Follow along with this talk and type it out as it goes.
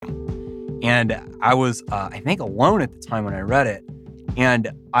And I was, I think, alone at the time when I read it.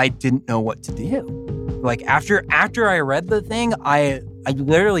 And I didn't know what to do. Like, after I read the thing, I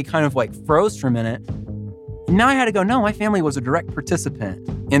literally kind of like froze for a minute. And now I had to go, no, my family was a direct participant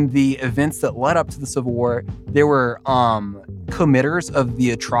in the events that led up to the Civil War. They were committers of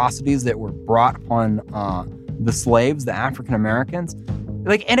the atrocities that were brought upon the slaves, the African Americans.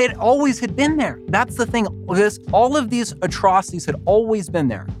 Like, and it always had been there. That's the thing. All of these atrocities had always been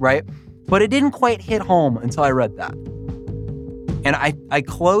there, right? But it didn't quite hit home until I read that. And I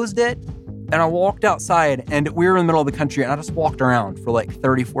closed it and I walked outside, and we were in the middle of the country, and I just walked around for like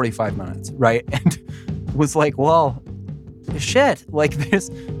 30, 45 minutes, right? And was like, well, shit, like this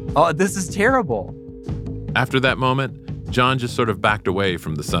is terrible. After that moment, John just sort of backed away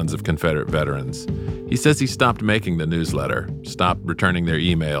from the Sons of Confederate Veterans. He says he stopped making the newsletter, stopped returning their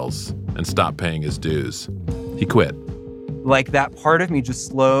emails, and stopped paying his dues. He quit. Like, that part of me just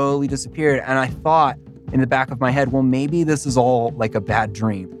slowly disappeared, and I thought in the back of my head, well, maybe this is all like a bad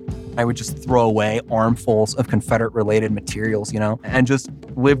dream. I would just throw away armfuls of Confederate-related materials, and just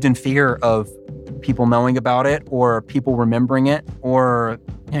lived in fear of people knowing about it or people remembering it or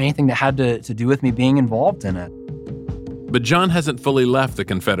anything that had to do with me being involved in it. But John hasn't fully left the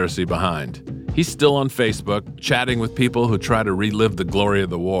Confederacy behind. He's still on Facebook, chatting with people who try to relive the glory of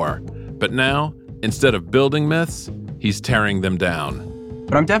the war. But now, instead of building myths, he's tearing them down.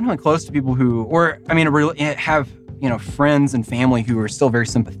 But I'm definitely close to people who, really have, friends and family who are still very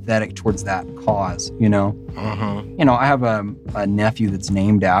sympathetic towards that cause, Mm-hmm. I have a nephew that's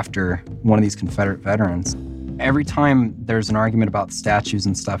named after one of these Confederate veterans. Every time there's an argument about the statues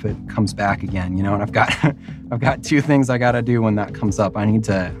and stuff, it comes back again, and I've got two things I got to do when that comes up. I need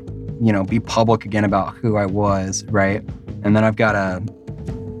to, be public again about who I was, right? And then I've got to,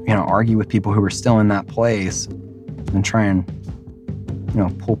 argue with people who are still in that place and try and,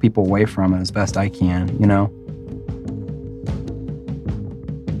 pull people away from it as best I can,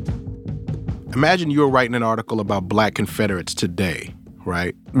 Imagine you were writing an article about Black Confederates today,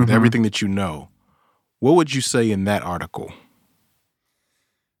 right? Mm-hmm. With everything that you know. What would you say in that article?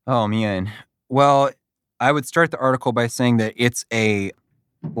 Oh, man. Well, I would start the article by saying that it's a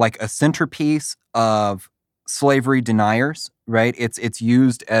centerpiece of slavery deniers, right? It's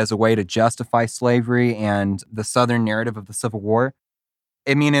used as a way to justify slavery and the Southern narrative of the Civil War.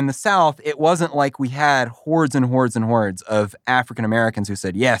 I mean, in the South, it wasn't like we had hordes and hordes and hordes of African Americans who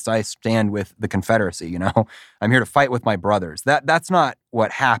said, yes, I stand with the Confederacy, I'm here to fight with my brothers. That's not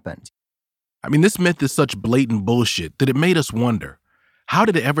what happened. I mean, this myth is such blatant bullshit that it made us wonder, how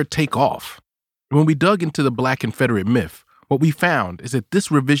did it ever take off? When we dug into the Black Confederate myth, what we found is that this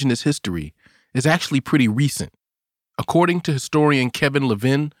revisionist history is actually pretty recent. According to historian Kevin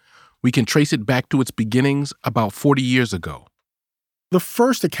Levin, we can trace it back to its beginnings about 40 years ago. The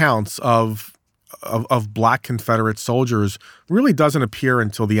first accounts of Black Confederate soldiers really doesn't appear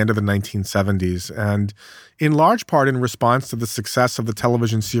until the end of the 1970s, and in large part in response to the success of the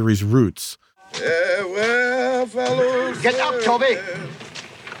television series Roots. Yeah, well, fellows, get up, Toby!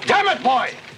 Damn it, boy!